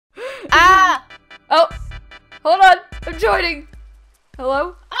joining.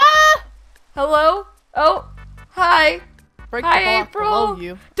 Hello? Ah! Hello? Oh, hi. Break Hi, the block April. below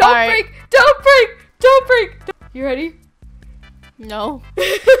you. Don't Alright. break! Don't break! Don't break! You ready? No.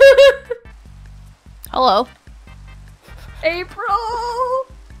 Hello. April!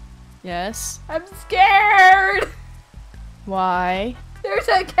 Yes. I'm scared! Why? There's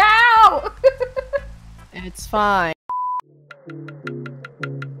a cow! It's fine.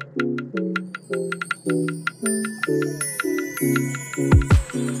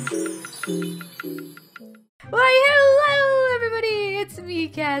 Why, hello everybody! It's me,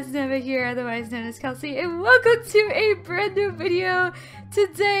 Mascot here, otherwise known as Kelsey, and welcome to a brand new video.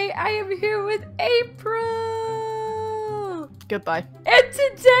 Today I am here with April! Goodbye. And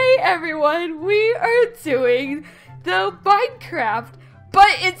today, everyone, we are doing the Minecraft, but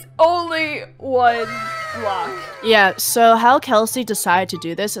it's only one block. Yeah, so how Kelsey decided to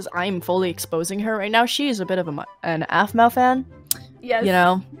do this is I'm fully exposing her right now. She is a bit of an AFML fan. Yes. You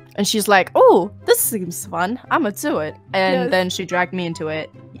know? And she's like, oh, this seems fun. I'm gonna do it. And Yes. then she dragged me into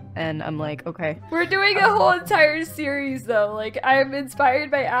it. And I'm like, okay. We're doing a whole entire series, though. Like, I'm inspired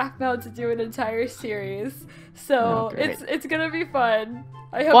by AFML to do an entire series. So, Oh, great. it's gonna be fun.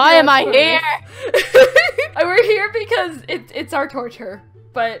 I hope Why you're am I up for here? this. We're here because it's our torture.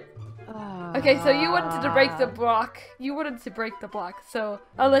 But, okay, so you wanted to break the block. You wanted to break the block, so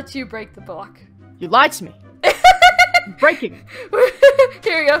I'll let you break the block. You lied to me. I'm breaking.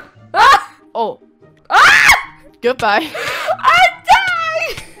 Here you go. Ah! Oh. Ah! Goodbye. I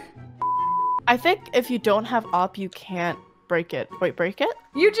died! I think if you don't have op, you can't break it. Wait, break it?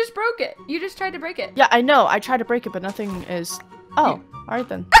 You just broke it. You just tried to break it. Yeah, I know. I tried to break it, but nothing is... Oh, alright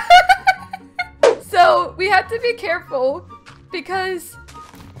then. So, we have to be careful because...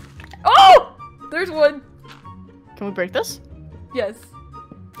 Oh! There's one. Can we break this? Yes.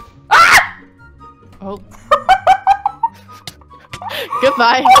 Ah! Oh.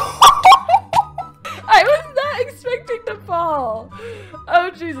 Goodbye. I was not expecting to fall. Oh,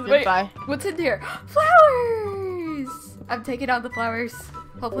 Jesus. Goodbye. Wait. What's in here? Flowers! I'm taking out the flowers.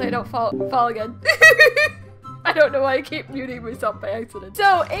 Hopefully I don't fall again. I don't know why I keep muting myself by accident.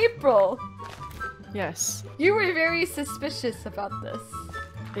 So, April, Yes. you were very suspicious about this.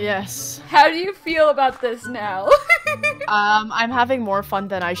 Yes. How do you feel about this now? I'm having more fun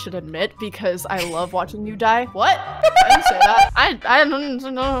than I should admit because I love watching you die. What? I didn't say that. I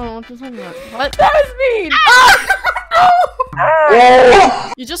don't know what to say about. What? That was mean!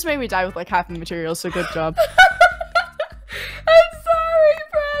 No! You just made me die with like half the material, so good job. I'm sorry,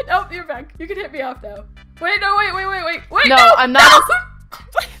 Brad. Oh, you're back. You can hit me off now. Wait, no, wait. No, no, I'm not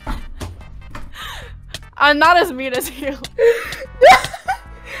no! I'm not as mean as you.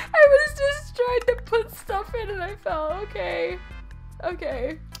 I was just trying to put stuff in and I fell. Okay.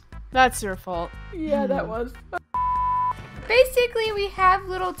 Okay. That's your fault. Yeah, that was. Basically, we have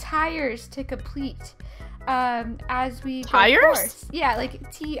little tires to complete as we go Tires? course. Yeah,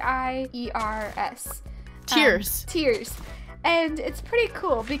 like T-I-E-R-S. Tears. Tiers. And it's pretty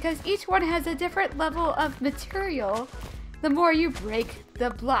cool because each one has a different level of material the more you break the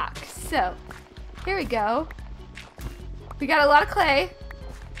block. So, here we go. We got a lot of clay.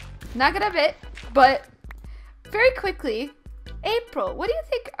 Not gonna bit, but very quickly, April, what do you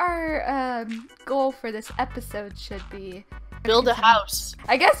think our goal for this episode should be? Build a house.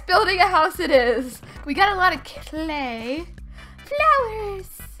 I guess building a house it is. We got a lot of clay, flowers,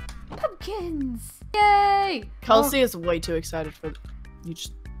 pumpkins. Yay! Kelsey is way too excited for you.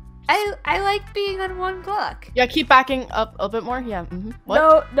 Just I like being on one block. yeah, keep backing up a bit more. Yeah.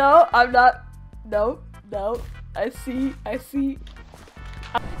 What? No, I'm not. No. I see.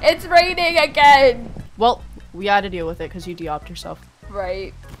 It's raining again. Well, we had to deal with it because you de-opt yourself.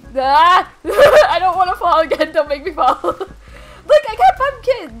 Right. Ah! I don't want to fall again. Don't make me fall. Look, I got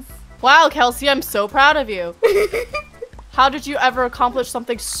pumpkins. Wow, Kelsey, I'm so proud of you. How did you ever accomplish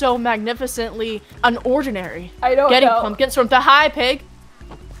something so magnificently unordinary? I don't Getting know. pumpkins from the high pig.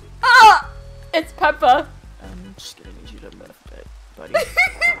 Ah! It's Peppa. I'm just gonna need you to move a bit, buddy.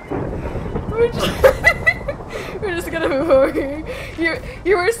 We're just gonna move over here.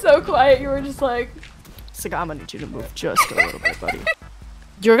 You were so quiet. You were just like. It's like, I'm gonna need you to move just a little bit, buddy.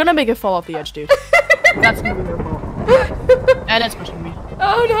 You're gonna make it fall off the edge, dude. That's gonna be your fault. And it's pushing me.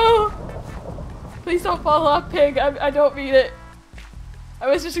 Oh no! Please don't fall off, pig. I don't mean it. I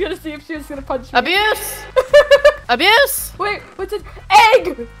was just gonna see if she was gonna punch me. Abuse! Abuse! Wait, what's it?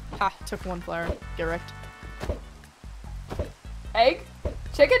 Egg! Ha, took one flower. Get wrecked. Egg?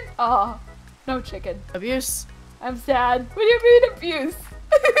 Chicken? Aw. No chicken. Abuse. I'm sad. What do you mean abuse?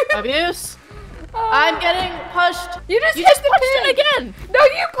 Abuse. I'm getting pushed. You just You hit just the punched pig. it again. No,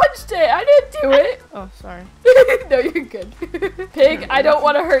 you punched it. I didn't do it. Oh, sorry. No, you're good. Pig, I don't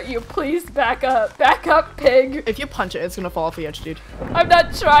want to hurt you. Please back up. Back up, pig. If you punch it, it's gonna fall off the edge, dude. I'm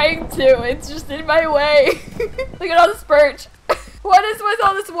not trying to. It's just in my way. Look at all this birch. What is with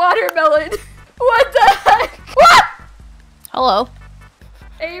all this watermelon? What the heck? What? Hello.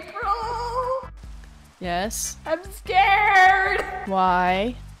 April. Yes. I'm scared.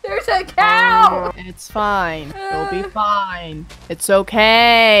 Why? There's a cow. It's fine. You'll be fine. It's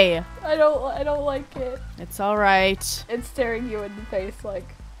okay. I don't like it. It's alright. It's staring you in the face like,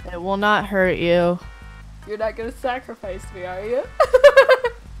 It will not hurt you. you're not gonna sacrifice me, are you?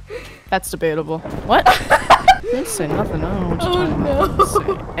 That's debatable. What? I didn't say nothing. I don't know what you're talking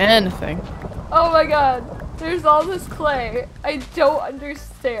about. I didn't say anything. Oh my god. There's all this clay. I don't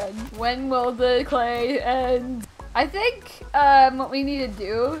understand. When will the clay end? I think what we need to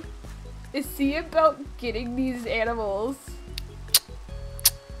do is see about getting these animals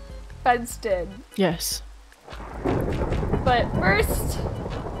fenced in. Yes. But first,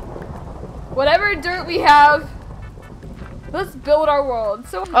 whatever dirt we have, let's build our world.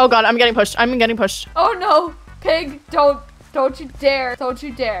 So Oh god, I'm getting pushed. I'm getting pushed. oh no, pig, don't you dare. Don't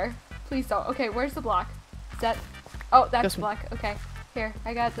you dare. Please don't. Okay, where's the block? Is that Oh, that's This the one. block. Okay. Here,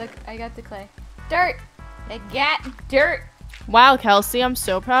 I got the clay. Dirt. I got dirt. Wow, Kelsey, I'm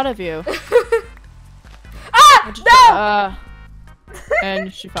so proud of you. Ah! No!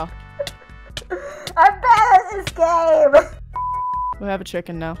 And she fell. I'm bad at this game. We have a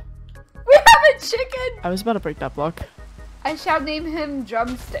chicken now. We have a chicken. I was about to break that block. I shall name him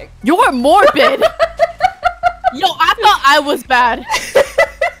Drumstick. You're morbid! Yo, I thought I was bad.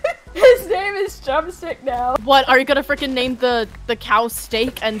 His name is Drumstick now. What, are you gonna freaking name the cow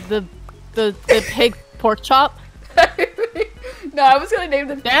steak and the pig pork chop? No, I was gonna name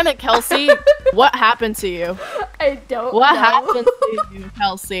the. Damn it, Kelsey. What happened to you? I don't What know. happened to you,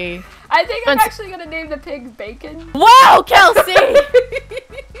 Kelsey? I think I'm Friends- actually gonna name the pig Bacon. Wow, Kelsey!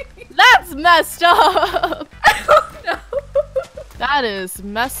 That's messed up! I don't know. That is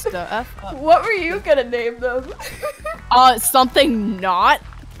messed up. What were you gonna name them? Something not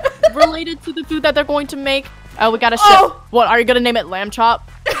related to the food that they're going to make. Oh, we got a ship. Oh! What, are you gonna name it Lamb Chop?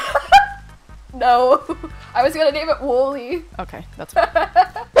 No. I was gonna name it Wooly. Okay, that's fine.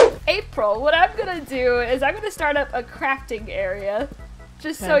 April, what I'm gonna do is I'm gonna start up a crafting area.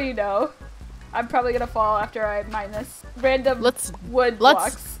 Just so Okay. you know. I'm probably gonna fall after I mine this random Let's wood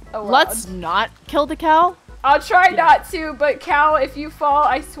blocks around. let's not kill the cow. I'll try not to, but Cal, if you fall,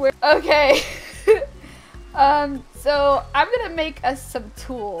 I swear. Okay. So I'm gonna make us some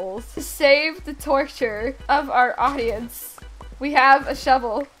tools to save the torture of our audience. We have a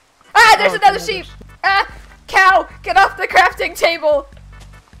shovel. Ah, there's Oh, another God. sheep. Ah, cow, get off the crafting table.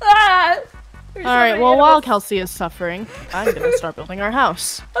 Ah. There's so Alright, many well, while animals. Kelsey is suffering, I'm gonna start building our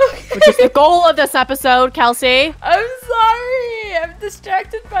house. Okay. Which is the goal of this episode, Kelsey. I'm sorry. I'm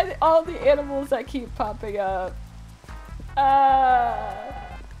distracted by all the animals that keep popping up.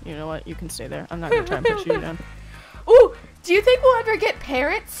 You know what? You can stay there. I'm not gonna try and push you down. Ooh, do you think we'll ever get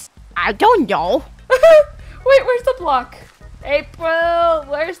parrots? I don't know. Wait, where's the block? April,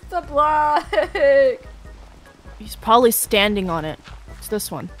 where's the block? He's probably standing on it. It's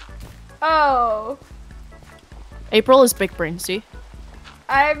this one. Oh, April is big brain, see?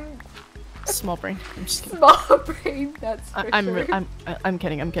 I'm Small brain. I'm just kidding. small brain. That's for I'm sure.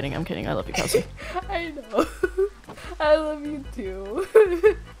 kidding. I'm kidding. I love you, Kelsey. I know. I love you too.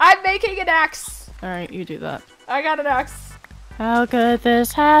 I'm making an axe. Alright, you do that. I got an axe. How could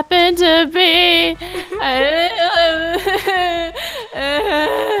this happen to me?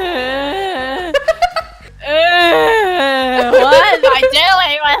 What am I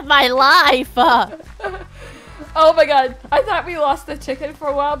doing with my life? Oh my god, I thought we lost the chicken for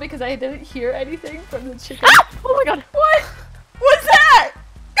a while because I didn't hear anything from the chicken. Oh my god. What? What's that?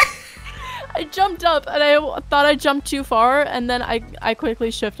 I jumped up and I thought I jumped too far and then I quickly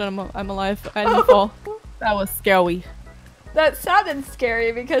shifted and I'm alive. I didn't fall. That was scary. That sounded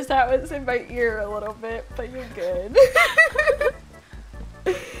scary because that was in my ear a little bit, but you're good.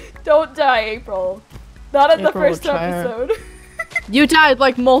 Don't die, April. Not in the April will first try her. episode. You died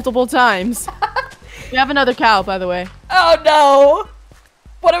like multiple times. We have another cow, by the way. Oh no!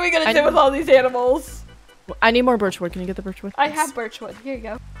 What are we gonna I do know. with all these animals? I need more birchwood. Can you get the birchwood? I have birchwood. Here you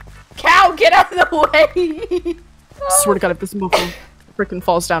go. Cow, get out of the way! Swear to God, if this mofo freaking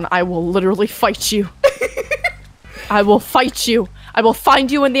falls down, I will literally fight you. I will fight you. I will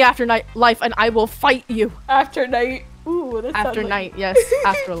find you in the afterlife and I will fight you. After night. Ooh, that sounds After like- night, yes.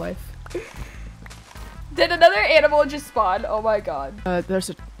 Afterlife. Did another animal just spawn? Oh my god.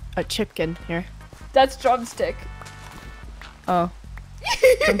 There's a chicken here. That's drumstick. Oh.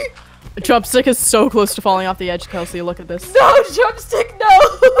 Drumstick is so close to falling off the edge, Kelsey. Look at this. No, drumstick,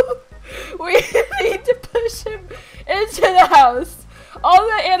 no! We need to push him into the house. All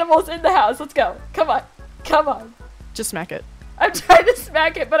the animals in the house. Let's go. Come on. Come on. Just smack it. I'm trying to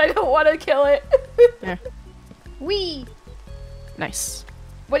smack it, but I don't want to kill it. There. Wee. Nice.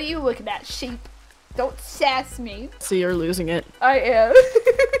 What are you looking at, sheep? Don't sass me. See, you're losing it. I am.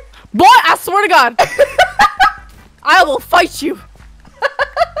 Boy, I swear to God. I will fight you.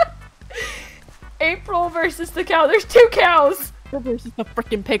 April versus the cow. There's 2 cows. Versus the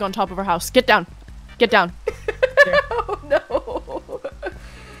freaking pig on top of our house. Get down. Get down. Oh no.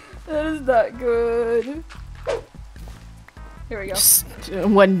 That is not good. Here we go. Just,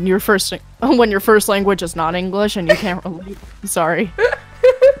 when your first language is not English and you can't relate. Sorry.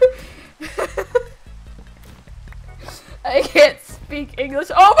 I can't speak English.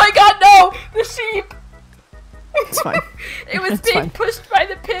 Oh my God, no! The sheep. It's fine. It was It's being fine. pushed by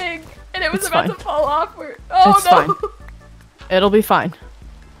the pig, and it was It's about fine. to fall off. Oh It's no! fine. It'll be fine.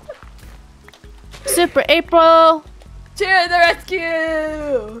 Super April! To the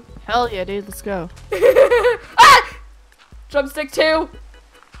rescue! Hell yeah, dude. Let's go. Ah! Drumstick 2.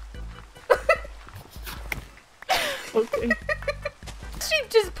 Okay. Sheep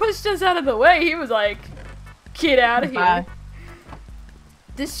just pushed us out of the way. He was like, "Get out of here." Bye.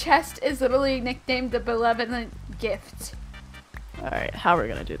 This chest is literally nicknamed the Benevolent Gift. Alright, how are we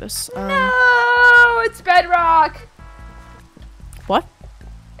gonna do this? No, it's bedrock. What?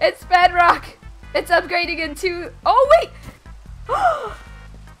 It's bedrock. It's upgrading into. Oh wait.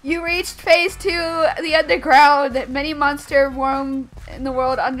 You reached phase 2, the underground. Many monster roam in the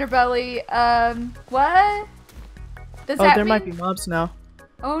world underbelly. What? Does Oh, that there mean? might be mobs now.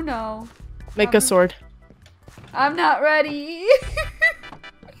 Oh no. Make a sword. I'm not ready.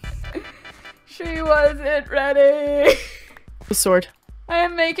 She wasn't ready. A sword. I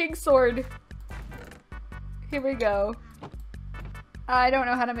am making sword. Here we go. I don't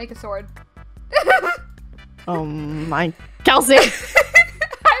know how to make a sword. Oh my. Kelsey!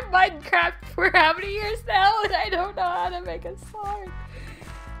 I've Minecraft for how many years now and I don't know how to make a sword.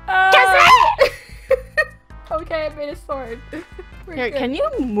 Okay, I made a sword. We're Here, good. can you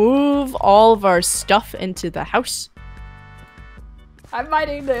move all of our stuff into the house? I'm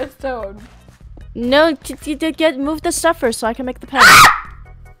mining the stone. No, move the stuff first so I can make the pen.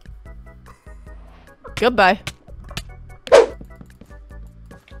 Goodbye.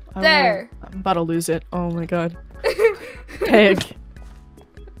 There. I'm about to lose it. Oh my god. Pig.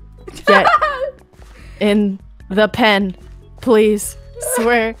 Get in the pen, please.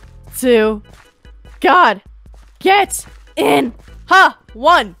 Swear to God. Get in. Ha!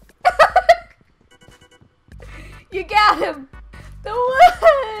 1. You got him. The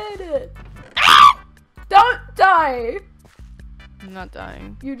wood. Don't die. I'm not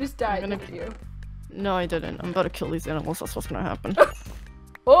dying. You just died, gonna- didn't you? No, I didn't. I'm about to kill these animals. That's what's gonna happen.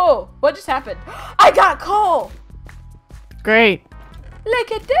 Oh, what just happened? I got coal. Great.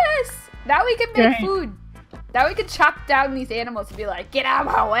 Look at this. Now we can make Great. food. Now we can chop down these animals and be like, get out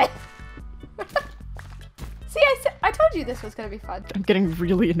of my way. See, I told you this was gonna be fun. I'm getting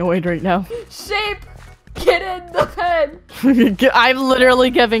really annoyed right now. Shape, get in the pen. I'm literally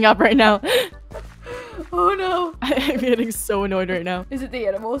giving up right now. Oh no. I'm getting so annoyed right now. Is it the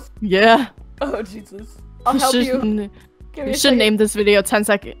animals? Yeah. Oh Jesus. I'll help you. Give me You a should second. name this video 10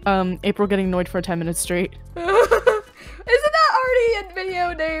 April getting annoyed for 10 minutes straight. Isn't that already a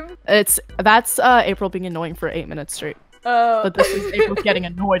video name? That's April being annoying for 8 minutes straight. Oh. But this is April getting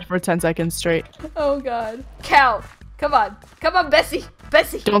annoyed for 10 seconds straight. Oh god. Cal, come on. Come on, Bessie.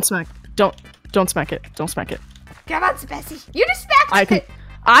 Bessie. Don't smack. Don't smack it. Don't smack it. Come on, Bessie. You just smacked it.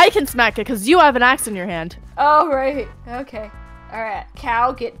 I can smack it because you have an axe in your hand. Oh, right. Okay. Alright.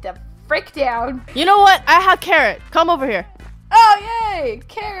 Cal, get the frick down. You know what? I have carrot. Come over here. Oh, yay!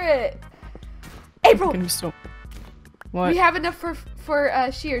 Carrot. April, Can you still? What? we have enough for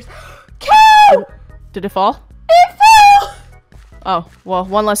shears. Cal! Did it fall? It fell! Oh, well,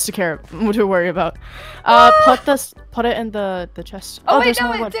 one less to worry about. Put it in the chest. Oh, wait, there's no,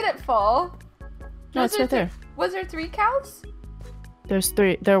 more it wood. didn't fall. No, it's right there. Was there 3 cows? There's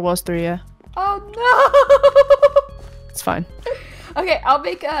 3. There was 3, yeah. Oh, no! It's fine. Okay, I'll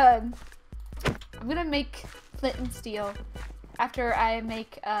make, I'm gonna make flint and steel after I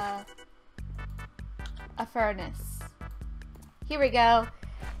make, a furnace. Here we go.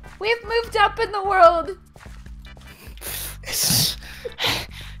 We've moved up in the world.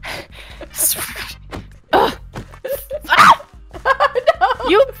 No.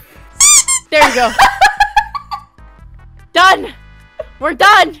 You. There you go. Done. We're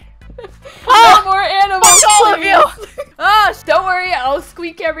done. No more animals, all of you. Ah, don't worry, I'll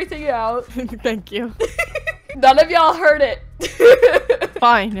squeak everything out. Thank you. None of y'all heard it.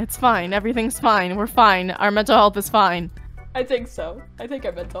 Fine, it's fine. Everything's fine. We're fine. Our mental health is fine. I think so. I think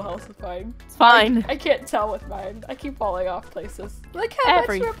our mental health is fine. It's fine. I can't tell with mine. I keep falling off places. Look how much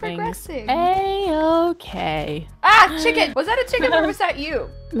we're Everything's progressing. A-okay. Ah, chicken! Was that a chicken or was that you?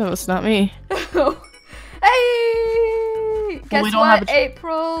 No, it's not me. Hey! Guess we don't what, have a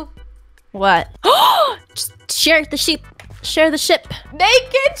April? What? Just share the sheep. Share the ship.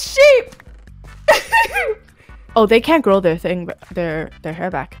 Naked sheep! Oh, they can't grow their hair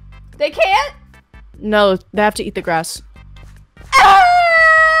back. They can't? No, they have to eat the grass.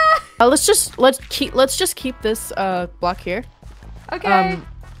 Ah! Let's just keep this block here. Okay.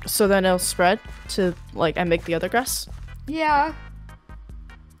 So then it'll spread to and make the other grass. Yeah.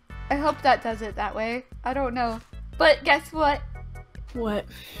 I hope that does it that way. I don't know. But guess what? What?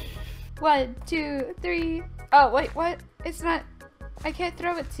 1, 2, 3. Oh, wait, what? It's not. I can't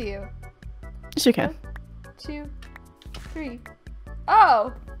throw it to you. Yes, you can. 2, 3.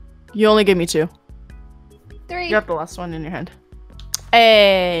 Oh! You only gave me 2. 3. You have the last one in your hand.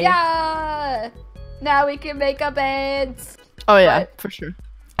 Hey! Yeah! Now we can make a bed. Oh yeah, for sure.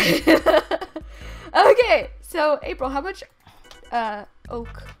 Okay, so April, how much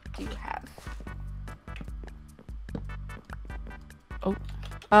oak do you have? Oh.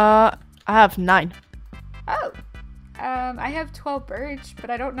 I have 9. Oh. I have 12 birch, but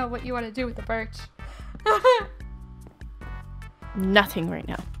I don't know what you want to do with the birch. Nothing right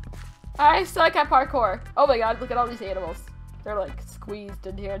now. I suck at parkour. Oh my god, look at all these animals. They're like squeezed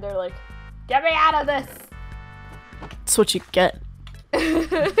in here. They're like, get me out of this. That's what you get.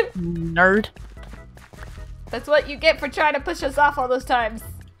 Nerd. That's what you get for trying to push us off all those times.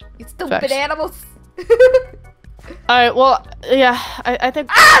 You stupid Facts. animals. Alright, well, yeah, I think...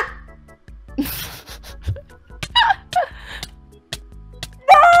 Ah!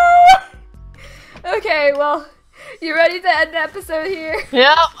 No! Okay, well, you ready to end the episode here?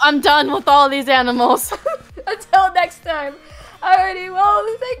 Yep, I'm done with all these animals. Until next time. Alrighty, well,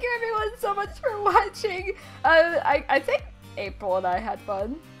 thank you everyone so much for watching. I think April and I had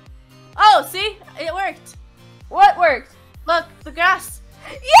fun. Oh, see? It worked. What worked? Look, the grass.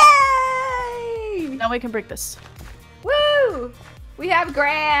 Yay! Now we can break this. Woo! We have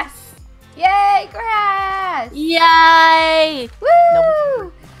grass. Yay, grass! Yay! Woo!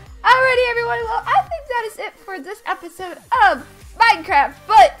 Nope. Alrighty, everyone. Well, I think that is it for this episode of Minecraft,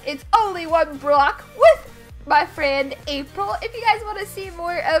 but it's only one block with my friend April. If you guys want to see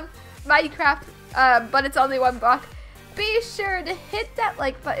more of Minecraft, but it's only one block, be sure to hit that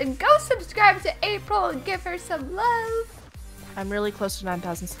like button. Go subscribe to April and give her some love. I'm really close to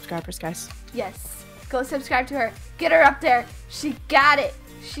 9,000 subscribers, guys. Yes, go subscribe to her. Get her up there. She got it.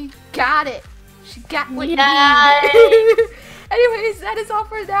 She got it. She got what you need. Anyways, that is all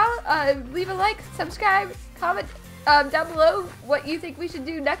for now. Leave a like, subscribe, comment down below what you think we should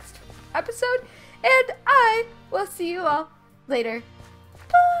do next episode. And I will see you all later.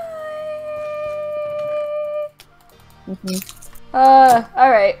 Bye!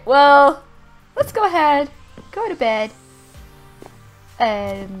 Alright, well, let's go ahead, go to bed,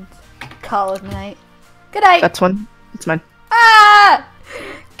 and call it a night. Good night! That's one. It's mine. Ah!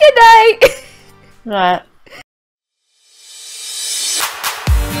 Good night! Alright.